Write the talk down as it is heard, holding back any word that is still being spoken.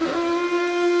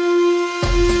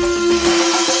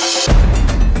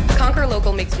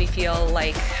feel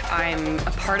like I'm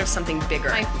a part of something bigger.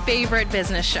 My favorite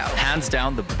business show. Hands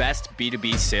down the best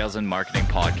B2B sales and marketing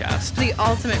podcast. The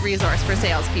ultimate resource for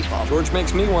salespeople. George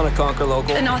makes me want to conquer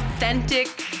local. An authentic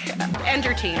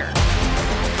entertainer.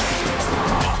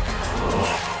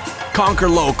 Conquer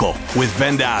Local with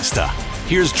Vendasta.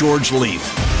 Here's George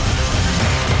Leith.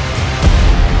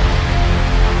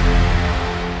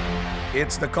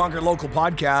 It's the Conquer Local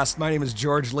podcast. My name is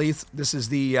George Leith. This is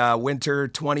the winter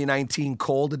 2019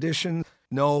 cold edition.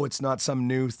 No, it's not some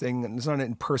new thing. It's not an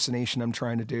impersonation I'm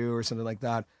trying to do or something like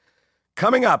that.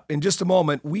 Coming up in just a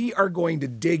moment, we are going to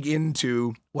dig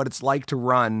into what it's like to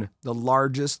run the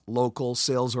largest local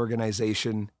sales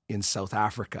organization in South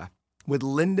Africa with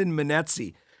Lyndon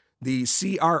Menetzi, the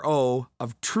CRO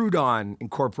of Trudon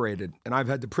Incorporated. And I've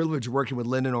had the privilege of working with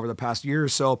Lyndon over the past year or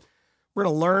so. We're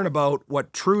going to learn about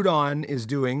what Trudon is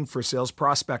doing for sales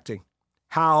prospecting,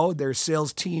 how their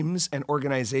sales teams and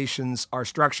organizations are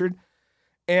structured,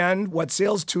 and what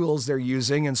sales tools they're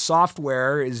using and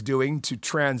software is doing to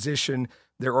transition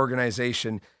their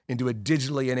organization into a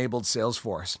digitally enabled sales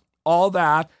force. All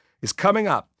that is coming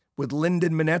up with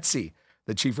Lyndon Menetzi,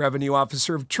 the Chief Revenue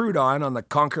Officer of Trudon, on the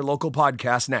Conquer Local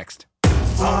podcast next.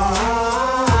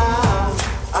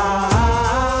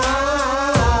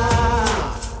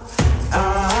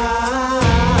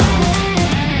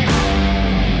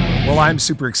 Well, I'm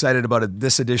super excited about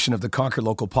this edition of the Conquer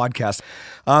Local podcast.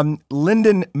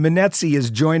 Lyndon Menetzi is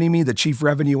joining me, the Chief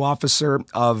Revenue Officer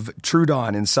of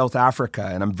Trudon in South Africa,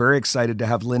 and I'm very excited to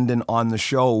have Lyndon on the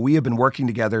show. We have been working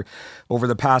together over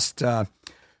the past,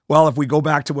 if we go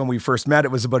back to when we first met,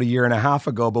 it was about a year and a half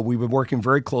ago, but we've been working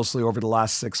very closely over the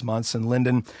last 6 months. And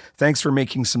Lyndon, thanks for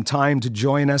making some time to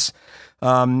join us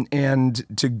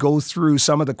and to go through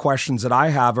some of the questions that I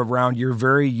have around your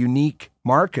very unique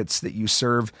markets that you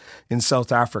serve in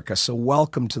South Africa. So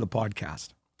welcome to the podcast.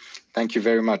 Thank you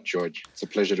very much, George. It's a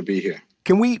pleasure to be here.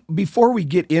 Can we, before we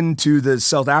get into the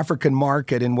South African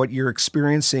market and what you're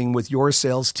experiencing with your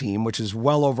sales team, which is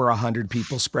well over 100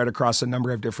 people spread across a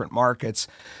number of different markets,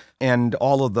 and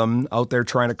all of them out there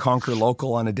trying to conquer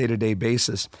local on a day-to-day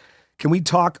basis, can we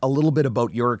talk a little bit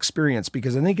about your experience?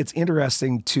 Because I think it's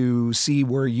interesting to see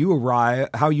where you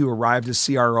how you arrived as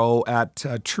CRO at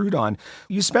Trudon.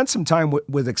 You spent some time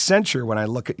with Accenture when I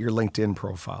look at your LinkedIn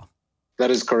profile. That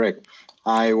is correct.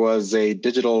 I was a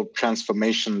digital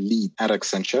transformation lead at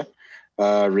Accenture,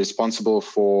 responsible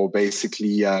for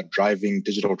basically driving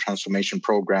digital transformation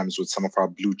programs with some of our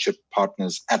blue chip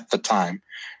partners at the time.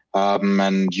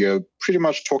 And you're pretty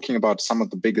much talking about some of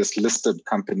the biggest listed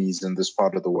companies in this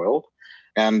part of the world.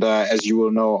 And as you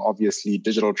will know, obviously,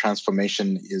 digital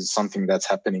transformation is something that's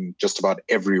happening just about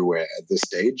everywhere at this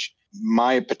stage.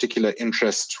 My particular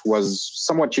interest was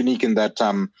somewhat unique in that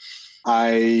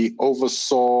I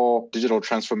oversaw digital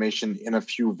transformation in a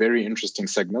few very interesting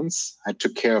segments. I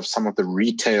took care of some of the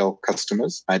retail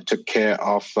customers. I took care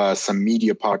of some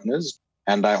media partners.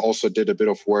 And I also did a bit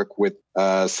of work with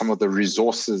some of the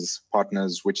resources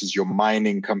partners, which is your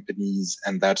mining companies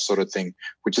and that sort of thing,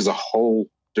 which is a whole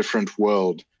different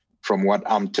world from what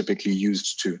I'm typically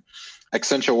used to.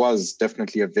 Accenture was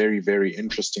definitely a very, very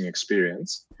interesting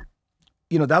experience.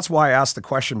 You know, that's why I asked the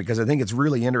question, because I think it's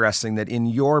really interesting that in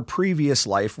your previous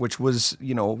life, which was,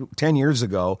 10 years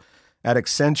ago at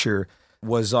Accenture,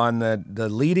 was on the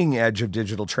leading edge of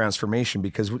digital transformation,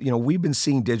 because, we've been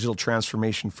seeing digital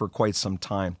transformation for quite some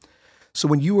time. So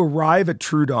when you arrive at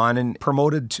Trudon and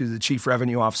promoted to the Chief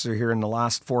Revenue Officer here in the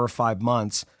last 4 or 5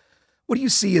 months, what do you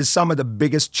see as some of the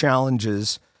biggest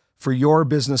challenges for your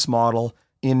business model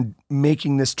in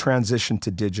making this transition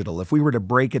to digital? If we were to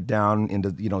break it down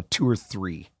into, 2 or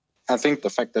 3. I think the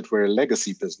fact that we're a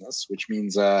legacy business, which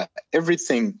means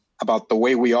everything about the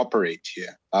way we operate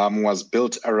here was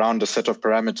built around a set of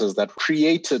parameters that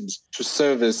created to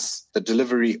service the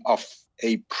delivery of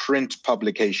a print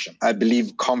publication. I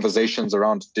believe conversations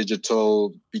around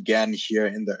digital began here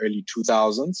in the early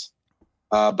 2000s,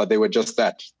 but they were just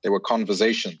that. They were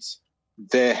conversations.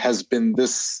 There has been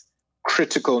this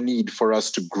critical need for us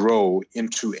to grow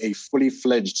into a fully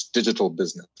fledged digital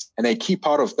business. And a key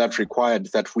part of that required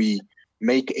that we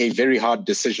make a very hard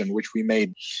decision, which we made,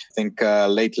 I think,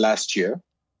 late last year.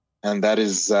 And that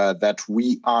is that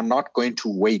we are not going to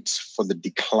wait for the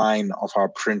decline of our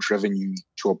print revenue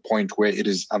to a point where it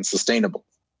is unsustainable.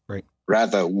 Right.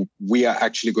 Rather, we are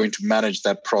actually going to manage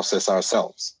that process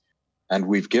ourselves. And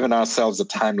we've given ourselves a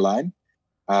timeline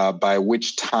by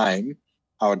which time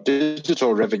our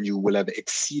digital revenue will have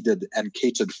exceeded and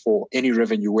catered for any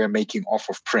revenue we're making off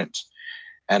of print.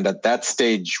 And at that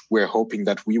stage, we're hoping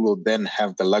that we will then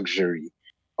have the luxury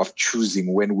of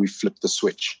choosing when we flip the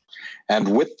switch.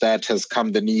 And with that has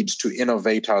come the need to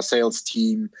innovate our sales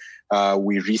team.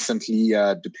 We recently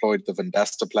deployed the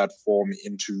Vendasta platform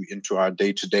into our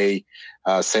day-to-day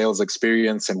sales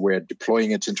experience, and we're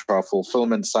deploying it into our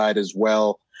fulfillment side as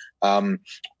well.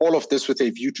 All of this with a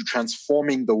view to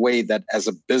transforming the way that as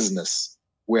a business,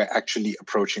 we're actually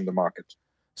approaching the market.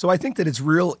 So I think that it's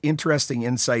real interesting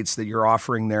insights that you're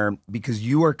offering there, because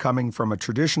you are coming from a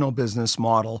traditional business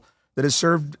model that has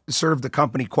served the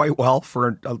company quite well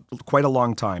for quite a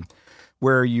long time,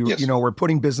 where you were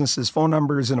putting businesses' phone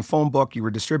numbers in a phone book, you were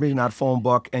distributing that phone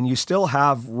book, and you still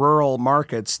have rural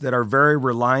markets that are very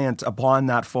reliant upon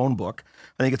that phone book.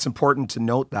 I think it's important to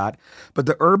note that. But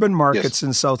the urban markets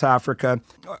in South Africa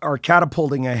are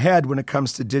catapulting ahead when it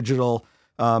comes to digital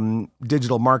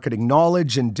marketing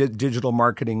knowledge and digital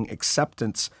marketing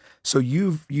acceptance. So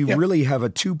you really have a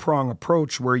two-prong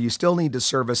approach where you still need to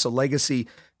service a legacy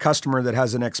customer that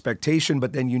has an expectation,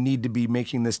 but then you need to be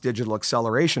making this digital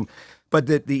acceleration. But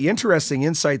the interesting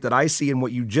insight that I see in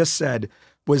what you just said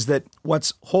was that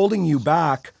what's holding you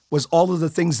back was all of the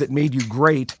things that made you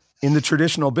great in the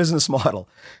traditional business model.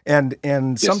 And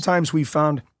sometimes we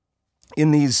found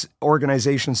in these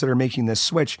organizations that are making this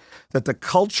switch that the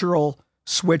cultural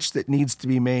switch that needs to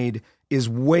be made is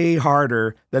way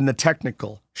harder than the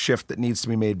technical shift that needs to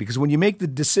be made. Because when you make the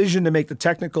decision to make the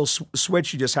technical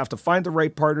switch, you just have to find the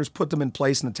right partners, put them in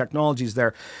place, and the technology's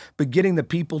there. But getting the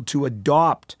people to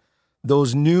adopt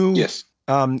those new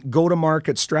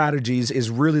go-to-market strategies is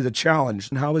really the challenge.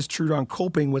 And how is Trudon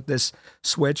coping with this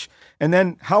switch? And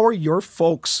then how are your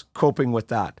folks coping with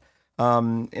that?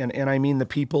 And I mean the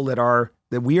people that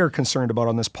we are concerned about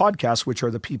on this podcast, which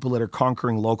are the people that are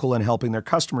conquering local and helping their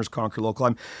customers conquer local.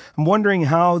 I'm wondering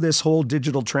how this whole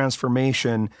digital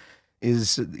transformation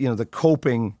is, the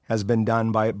coping has been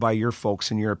done by your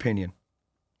folks, in your opinion.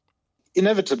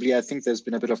 Inevitably, I think there's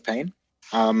been a bit of pain.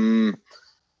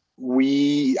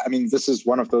 This is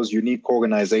one of those unique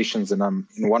organizations, and I'm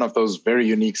in one of those very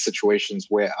unique situations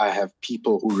where I have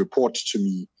people who report to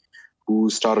me who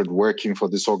started working for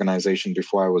this organization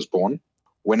before I was born.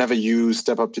 Whenever you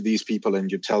step up to these people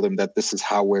and you tell them that this is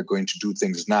how we're going to do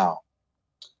things now,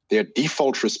 their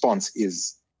default response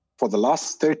is, for the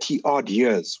last 30 odd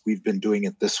years, we've been doing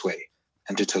it this way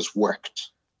and it has worked.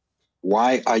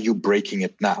 Why are you breaking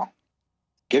it now?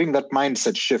 Getting that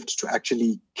mindset shift to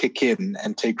actually kick in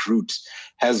and take root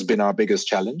has been our biggest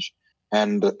challenge.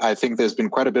 And I think there's been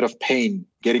quite a bit of pain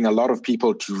getting a lot of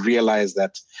people to realize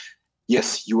that,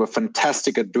 yes, you were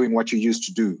fantastic at doing what you used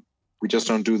to do. We just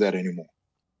don't do that anymore.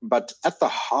 But at the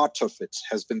heart of it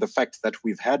has been the fact that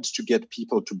we've had to get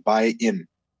people to buy in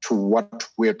to what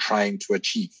we're trying to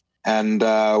achieve. And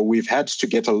we've had to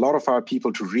get a lot of our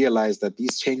people to realize that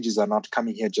these changes are not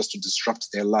coming here just to disrupt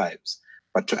their lives,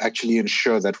 but to actually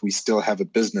ensure that we still have a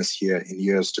business here in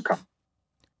years to come.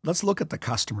 Let's look at the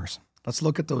customers. Let's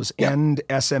look at those end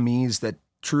SMEs that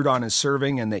Trudon is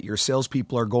serving and that your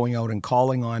salespeople are going out and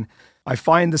calling on. I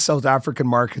find the South African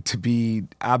market to be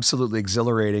absolutely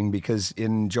exhilarating because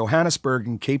in Johannesburg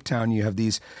and Cape Town, you have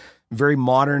these very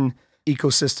modern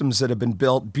ecosystems that have been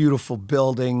built, beautiful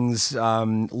buildings,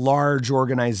 large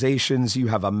organizations. You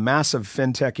have a massive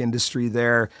fintech industry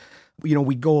there.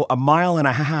 We go a mile and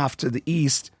a half to the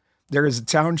east. There is a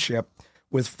township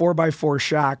with 4x4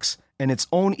 shacks and its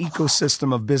own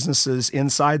ecosystem of businesses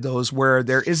inside those where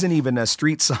there isn't even a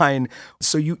street sign.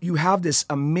 So you have this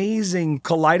amazing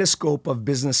kaleidoscope of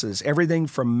businesses, everything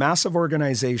from massive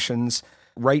organizations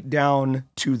right down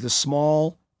to the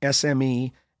small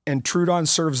SME, and Trudon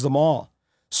serves them all.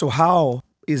 So how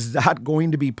is that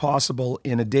going to be possible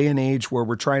in a day and age where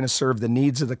we're trying to serve the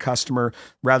needs of the customer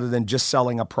rather than just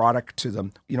selling a product to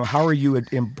them? How are you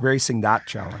embracing that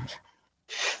challenge?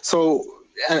 So,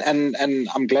 and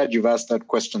I'm glad you've asked that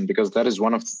question, because that is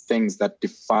one of the things that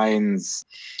defines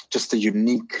just the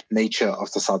unique nature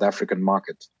of the South African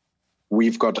market.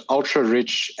 We've got ultra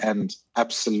rich and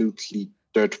absolutely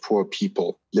dirt poor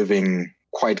people living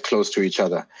quite close to each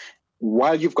other.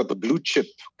 While you've got the blue chip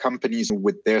companies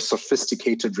with their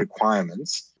sophisticated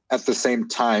requirements, at the same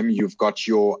time, you've got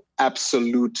your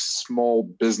absolute small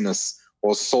business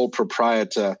or sole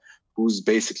proprietor who's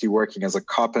basically working as a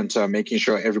carpenter, making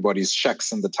sure everybody's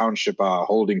shacks in the township are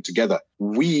holding together.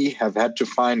 We have had to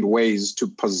find ways to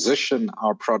position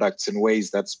our products in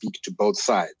ways that speak to both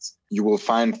sides. You will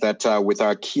find that with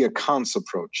our key accounts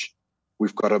approach,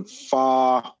 we've got a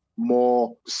far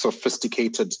more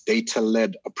sophisticated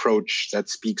data-led approach that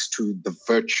speaks to the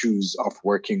virtues of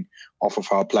working off of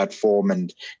our platform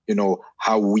and,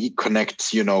 how we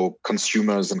connect,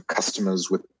 consumers and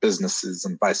customers with businesses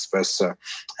and vice versa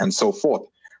and so forth.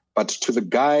 but to the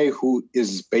guy who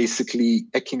is basically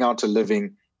eking out a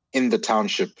living in the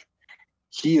township,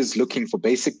 he is looking for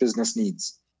basic business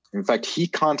needs. In fact, he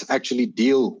can't actually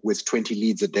deal with 20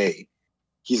 leads a day.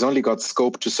 He's only got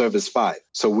scope to service 5.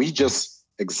 So we just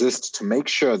exist to make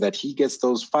sure that he gets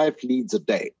those 5 leads a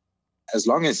day. As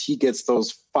long as he gets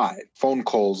those 5 phone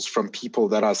calls from people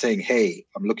that are saying, hey,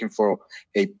 I'm looking for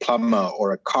a plumber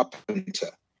or a carpenter,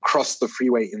 cross the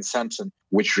freeway in Sandton,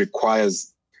 which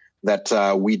requires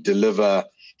that we deliver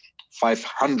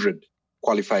 500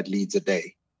 qualified leads a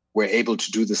day. We're able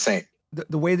to do the same.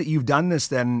 The way that you've done this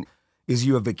then is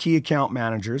you have the key account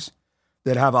managers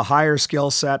that have a higher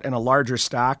skill set and a larger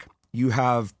stack. You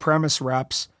have premise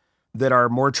reps that are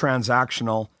more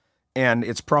transactional, and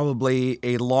it's probably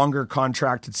a longer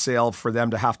contracted sale for them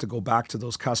to have to go back to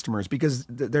those customers because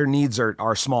their needs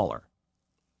are smaller.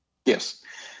 Yes.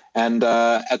 And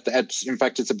in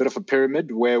fact, it's a bit of a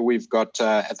pyramid where we've got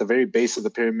at the very base of the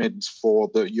pyramid for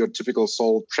your typical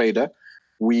sole trader,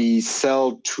 we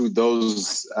sell to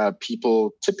those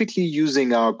people typically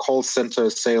using our call center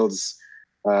sales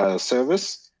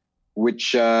service,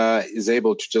 which is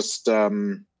able to just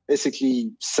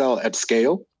basically sell at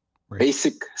scale. Right.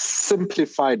 Basic,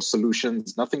 simplified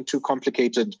solutions, nothing too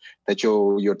complicated that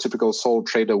your typical sole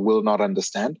trader will not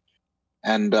understand.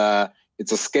 And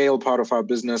it's a scale part of our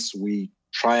business. We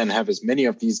try and have as many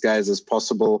of these guys as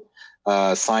possible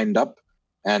signed up,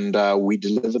 and we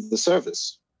deliver the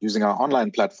service using our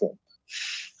online platform.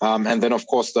 And then, of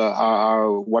course,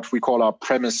 our what we call our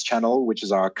premise channel, which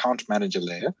is our account manager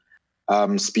layer,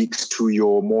 speaks to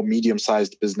your more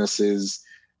medium-sized businesses,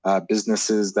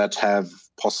 businesses that have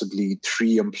possibly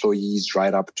 3 employees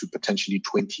right up to potentially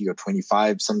 20 or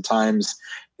 25 sometimes.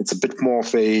 It's a bit more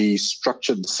of a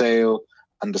structured sale,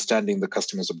 understanding the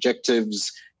customer's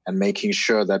objectives and making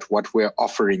sure that what we're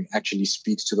offering actually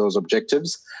speaks to those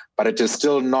objectives. But it is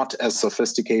still not as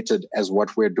sophisticated as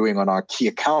what we're doing on our key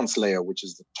accounts layer, which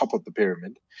is the top of the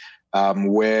pyramid,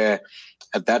 where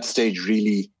at that stage,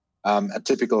 really, a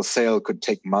typical sale could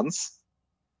take months,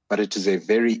 but it is a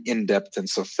very in-depth and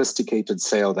sophisticated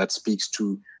sale that speaks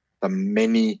to the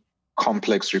many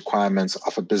complex requirements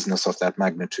of a business of that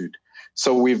magnitude.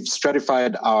 So we've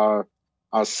stratified our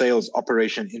sales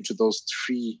operation into those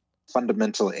 3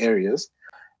 fundamental areas.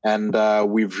 And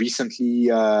we've recently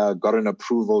got an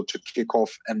approval to kick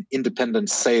off an independent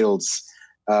sales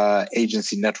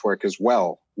agency network as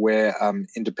well, where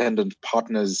independent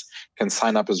partners can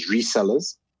sign up as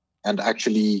resellers and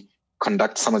actually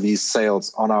conduct some of these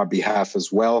sales on our behalf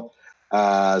as well,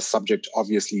 subject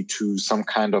obviously to some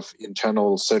kind of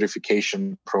internal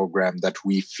certification program that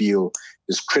we feel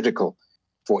is critical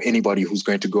for anybody who's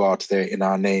going to go out there in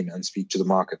our name and speak to the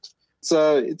market.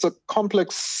 It's a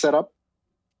complex setup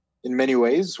in many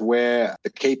ways where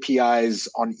the KPIs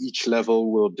on each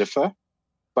level will differ,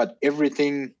 but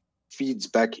everything feeds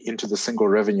back into the single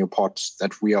revenue pot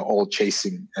that we are all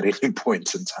chasing at any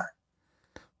point in time.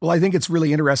 Well, I think it's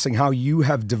really interesting how you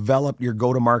have developed your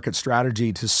go-to-market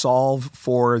strategy to solve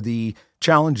for the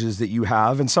challenges that you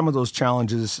have. And some of those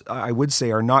challenges, I would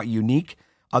say, are not unique.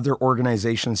 Other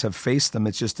organizations have faced them.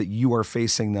 It's just that you are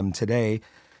facing them today.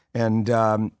 And,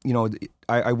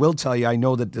 I will tell you, I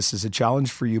know that this is a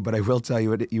challenge for you, but I will tell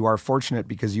you you are fortunate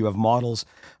because you have models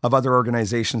of other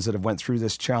organizations that have went through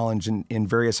this challenge in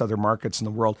various other markets in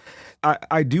the world.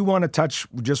 I do want to touch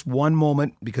just one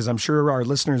moment because I'm sure our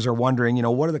listeners are wondering,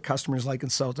 what are the customers like in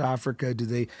South Africa?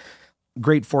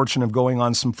 Great fortune of going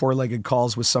on some 4-legged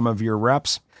calls with some of your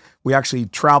reps. We actually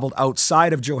traveled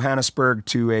outside of Johannesburg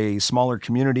to a smaller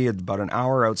community about an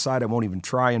hour outside. I won't even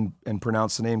try and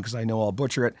pronounce the name because I know I'll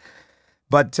butcher it.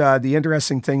 But the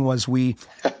interesting thing was we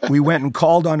went and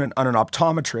called on an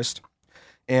optometrist.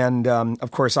 And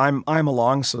of course, I'm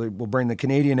along, so we'll bring the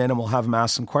Canadian in and we'll have him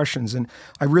ask some questions. And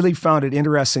I really found it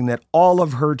interesting that all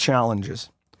of her challenges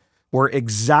were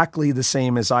exactly the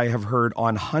same as I have heard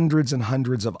on hundreds and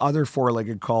hundreds of other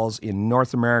 4-legged calls in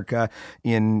North America,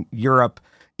 in Europe,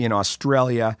 in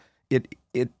Australia.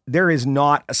 There is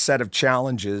not a set of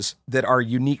challenges that are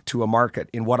unique to a market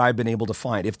in what I've been able to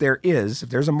find. If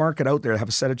there's a market out there that have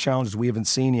a set of challenges we haven't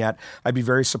seen yet, I'd be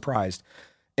very surprised.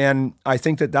 And I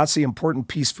think that that's the important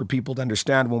piece for people to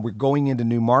understand when we're going into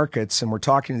new markets and we're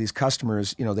talking to these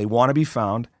customers. They want to be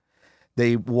found.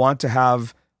 They want to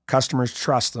have customers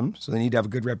trust them, so they need to have a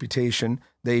good reputation.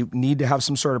 They need to have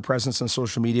some sort of presence on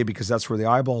social media because that's where the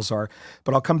eyeballs are.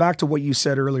 But I'll come back to what you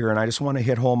said earlier, and I just want to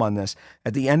hit home on this.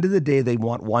 At the end of the day, they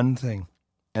want one thing,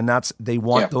 and that's they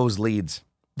want those leads.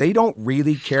 They don't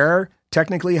really care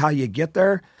technically how you get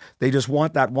there. They just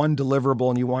want that one deliverable,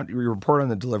 and you report on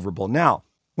the deliverable. Now,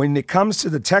 When it comes to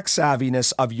the tech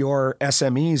savviness of your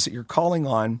SMEs that you're calling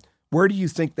on, where do you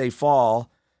think they fall?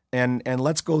 And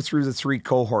let's go through the three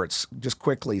cohorts just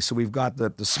quickly. So we've got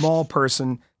the small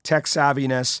person, tech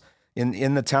savviness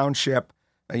in the township,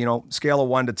 scale of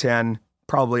 1 to 10,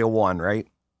 probably a 1, right?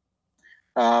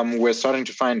 We're starting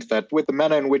to find that with the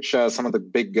manner in which some of the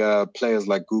big players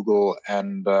like Google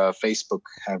and Facebook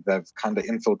have kind of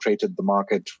infiltrated the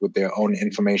market with their own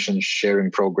information sharing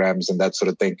programs and that sort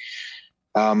of thing,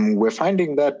 we're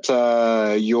finding that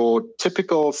your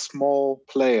typical small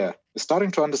player is starting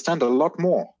to understand a lot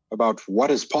more about what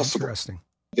is possible. Interesting.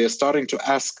 They're starting to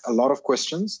ask a lot of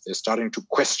questions. They're starting to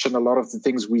question a lot of the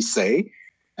things we say.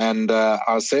 And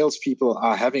our salespeople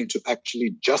are having to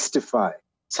actually justify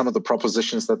some of the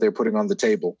propositions that they're putting on the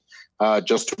table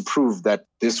just to prove that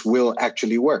this will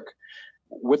actually work.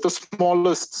 With the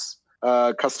smallest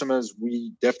customers,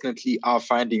 we definitely are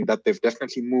finding that they've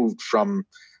definitely moved from,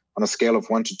 on a scale of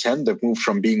 1 to 10, they've moved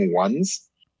from being 1s,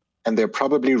 and they're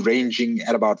probably ranging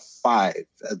at about 5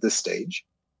 at this stage.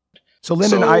 So,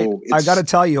 Lyndon, I got to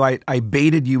tell you, I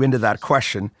baited you into that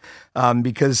question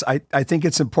because I think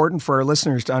it's important for our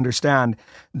listeners to understand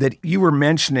that you were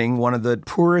mentioning one of the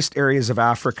poorest areas of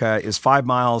Africa is 5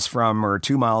 miles from or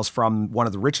 2 miles from one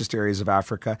of the richest areas of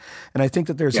Africa. And I think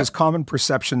that there's this common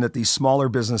perception that these smaller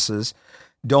businesses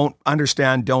don't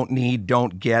understand, don't need,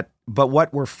 don't get. But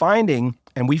what we're finding,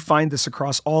 and we find this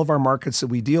across all of our markets that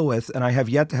we deal with, and I have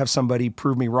yet to have somebody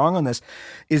prove me wrong on this,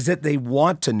 is that they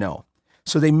want to know.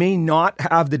 So they may not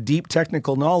have the deep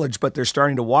technical knowledge, but they're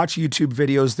starting to watch YouTube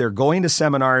videos. They're going to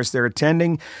seminars. They're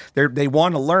attending. They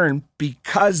want to learn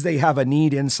because they have a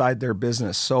need inside their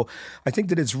business. So I think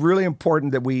that it's really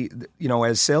important that we,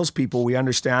 as salespeople, we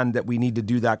understand that we need to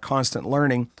do that constant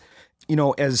learning.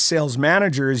 As sales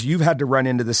managers, you've had to run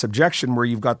into this objection where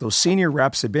you've got those senior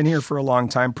reps that have been here for a long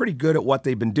time, pretty good at what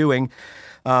they've been doing.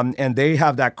 And they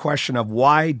have that question of,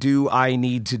 why do I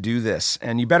need to do this?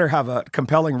 And you better have a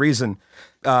compelling reason.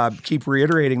 Keep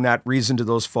reiterating that reason to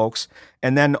those folks.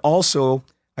 And then also,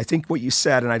 I think what you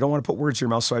said, and I don't want to put words in your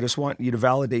mouth, so I just want you to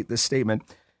validate this statement.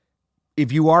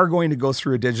 If you are going to go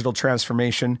through a digital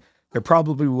transformation, there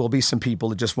probably will be some people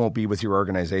that just won't be with your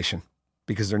organization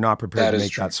because they're not prepared to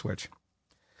make that switch.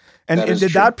 And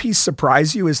did that piece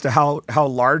surprise you as to how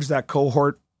large that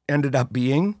cohort ended up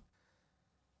being?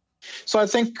 So I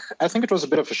think it was a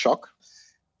bit of a shock.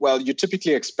 Well, you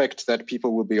typically expect that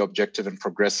people will be objective and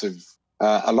progressive.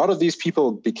 A lot of these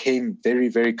people became very,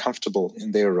 very comfortable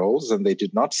in their roles, and they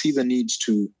did not see the need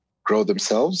to grow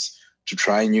themselves, to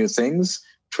try new things,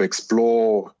 to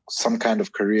explore some kind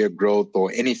of career growth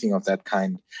or anything of that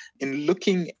kind. In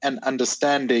looking and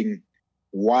understanding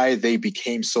why they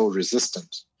became so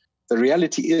resistant, the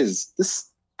reality is this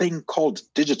thing called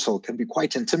digital can be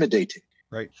quite intimidating.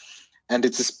 Right. And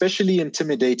it's especially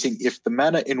intimidating if the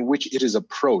manner in which it is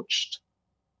approached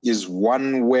is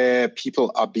one where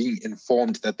people are being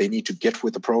informed that they need to get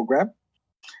with the program,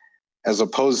 as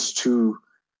opposed to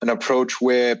an approach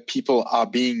where people are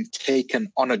being taken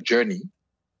on a journey,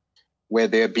 where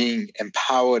they're being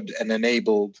empowered and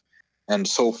enabled and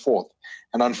so forth.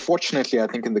 And unfortunately, I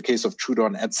think in the case of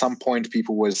Trudon, at some point,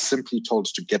 people were simply told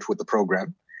to get with the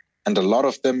program. And a lot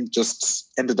of them just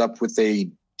ended up with a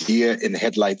deer in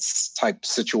headlights type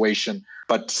situation.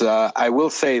 But I will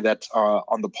say that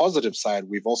on the positive side,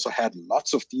 we've also had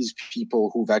lots of these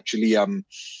people who've actually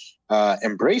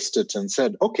embraced it and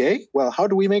said, okay, well, how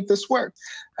do we make this work?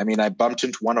 I mean, I bumped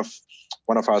into one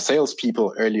of our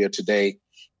salespeople earlier today,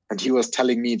 and he was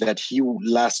telling me that he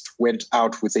last went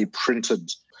out with a printed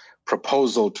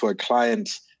proposal to a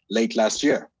client late last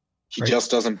year. He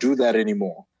just doesn't do that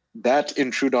anymore. That,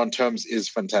 in Trudon terms, is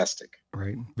fantastic.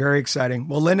 Right. Very exciting.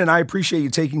 Well, Lyndon, I appreciate you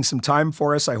taking some time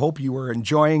for us. I hope you were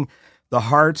enjoying the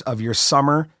heart of your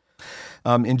summer.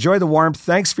 Enjoy the warmth.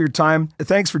 Thanks for your time.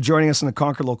 Thanks for joining us on the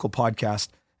Conquer Local podcast,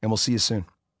 and we'll see you soon.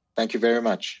 Thank you very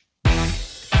much.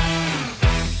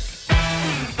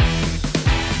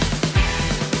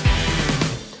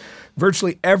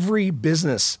 Virtually every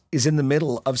business is in the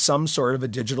middle of some sort of a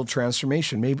digital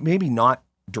transformation. Maybe not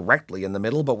directly in the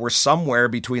middle, but we're somewhere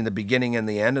between the beginning and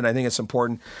the end. And I think it's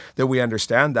important that we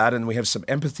understand that and we have some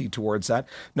empathy towards that,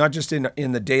 not just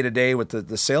in the day-to-day with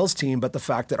the sales team, but the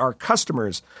fact that our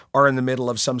customers are in the middle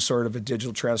of some sort of a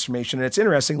digital transformation. And it's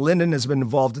interesting, Lyndon has been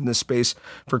involved in this space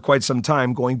for quite some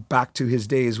time, going back to his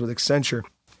days with Accenture.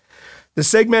 The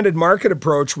segmented market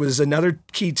approach was another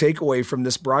key takeaway from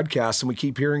this broadcast, and we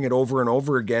keep hearing it over and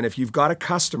over again. If you've got a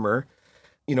customer,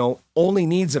 only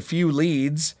needs a few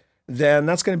leads, then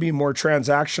that's going to be a more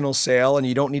transactional sale, and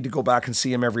you don't need to go back and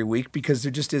see them every week because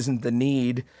there just isn't the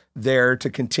need there to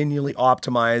continually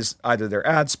optimize either their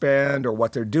ad spend or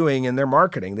what they're doing in their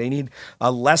marketing. They need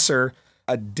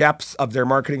a depth of their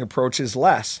marketing approach is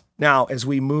less. Now, as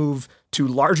we move to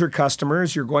larger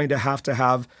customers, you're going to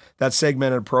have that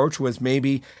segmented approach with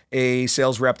maybe a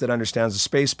sales rep that understands the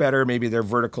space better, maybe they're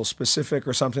vertical specific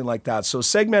or something like that. So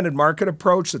segmented market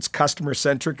approach that's customer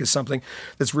centric is something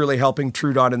that's really helping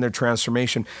TruDot in their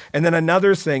transformation. And then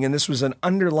another thing, and this was an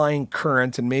underlying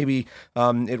current, and maybe we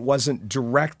aren't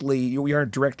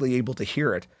directly able to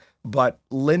hear it, but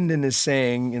Lyndon is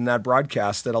saying in that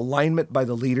broadcast that alignment by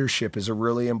the leadership is a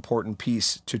really important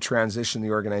piece to transition the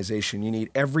organization. You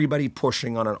need everybody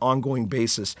pushing on an ongoing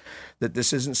basis that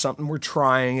this isn't something we're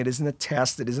trying, it isn't a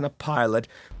test, it isn't a pilot.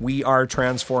 We are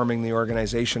transforming the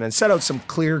organization, and set out some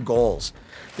clear goals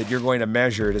that you're going to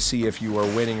measure to see if you are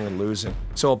winning or losing.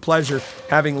 So a pleasure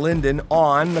having Lyndon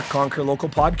on the Conquer Local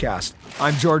podcast.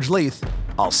 I'm George Leith.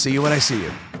 I'll see you when I see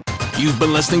you. You've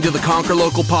been listening to the Conquer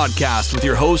Local podcast with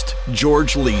your host,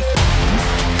 George Leith.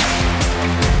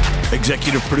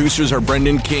 Executive producers are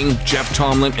Brendan King, Jeff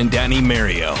Tomlin, and Danny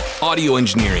Mario. Audio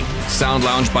engineering, Sound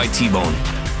Lounge by T-Bone.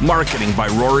 Marketing by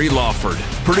Rory Lawford.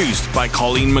 Produced by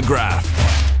Colleen McGrath.